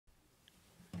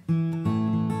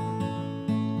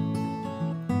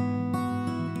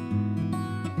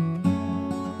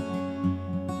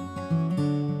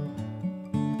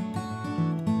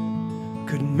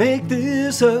Couldn't make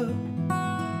this up,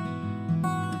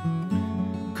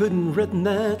 couldn't written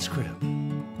that script.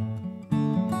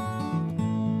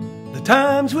 The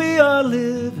times we are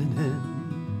living in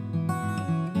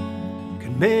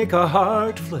can make a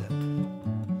heart flip.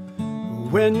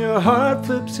 When your heart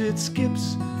flips, it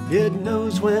skips, it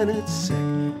knows when it's sick.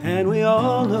 And we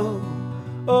all know,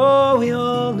 oh, we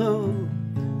all know,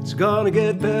 it's gonna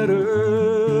get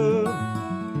better.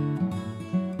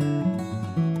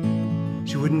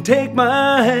 She wouldn't take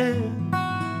my hand,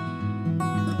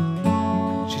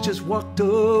 she just walked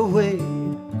away.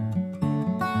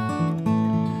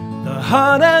 The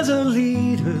heart as a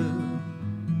leader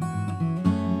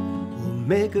will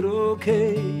make it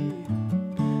okay.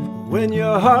 When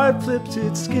your heart flips,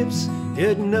 it skips,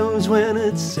 it knows when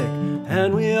it's sick.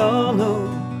 And we all know,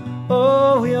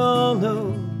 oh, we all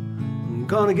know, I'm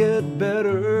gonna get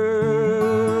better.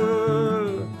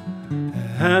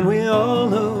 And we all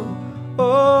know,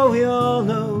 oh, we all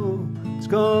know, it's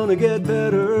gonna get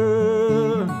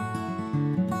better.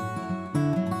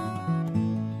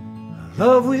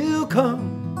 Love will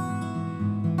come,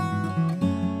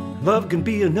 love can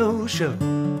be a no-show.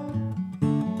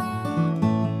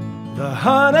 The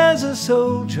heart as a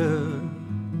soldier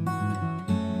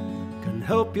can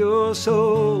help your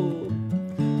soul.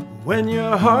 When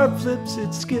your heart flips,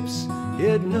 it skips,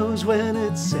 it knows when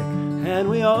it's sick. And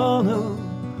we all know,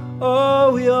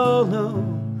 oh, we all know,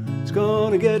 it's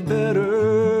gonna get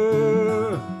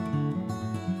better.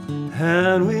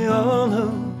 And we all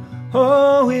know,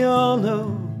 oh, we all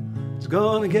know, it's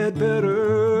gonna get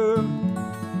better.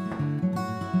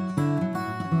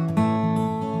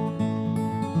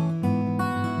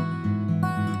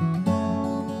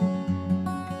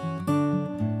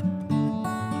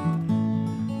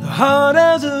 Heart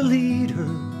as a leader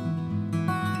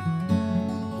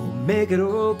will make it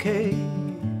okay.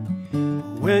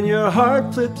 When your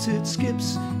heart flips, it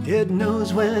skips, it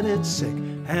knows when it's sick.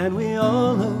 And we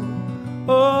all know,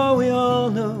 oh, we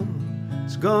all know,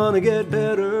 it's gonna get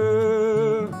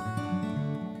better.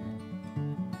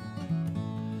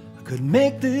 I couldn't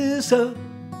make this up,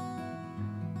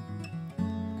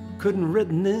 couldn't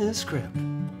written this script.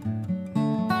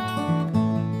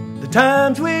 The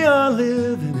times we are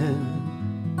living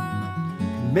in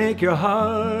can make your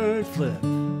heart flip.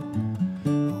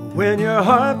 When your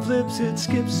heart flips, it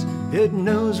skips, it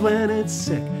knows when it's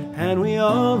sick. And we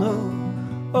all know,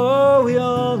 oh, we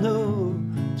all know,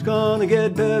 it's gonna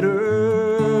get better.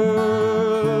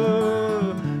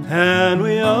 And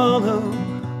we all know,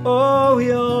 oh,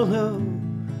 we all know,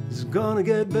 it's gonna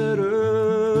get better.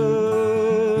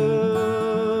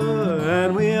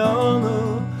 And we all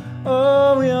know,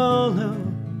 oh, we all know,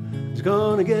 it's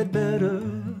gonna get better.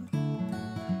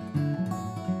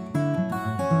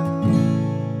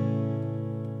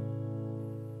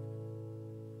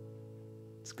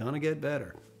 It's gonna get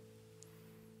better.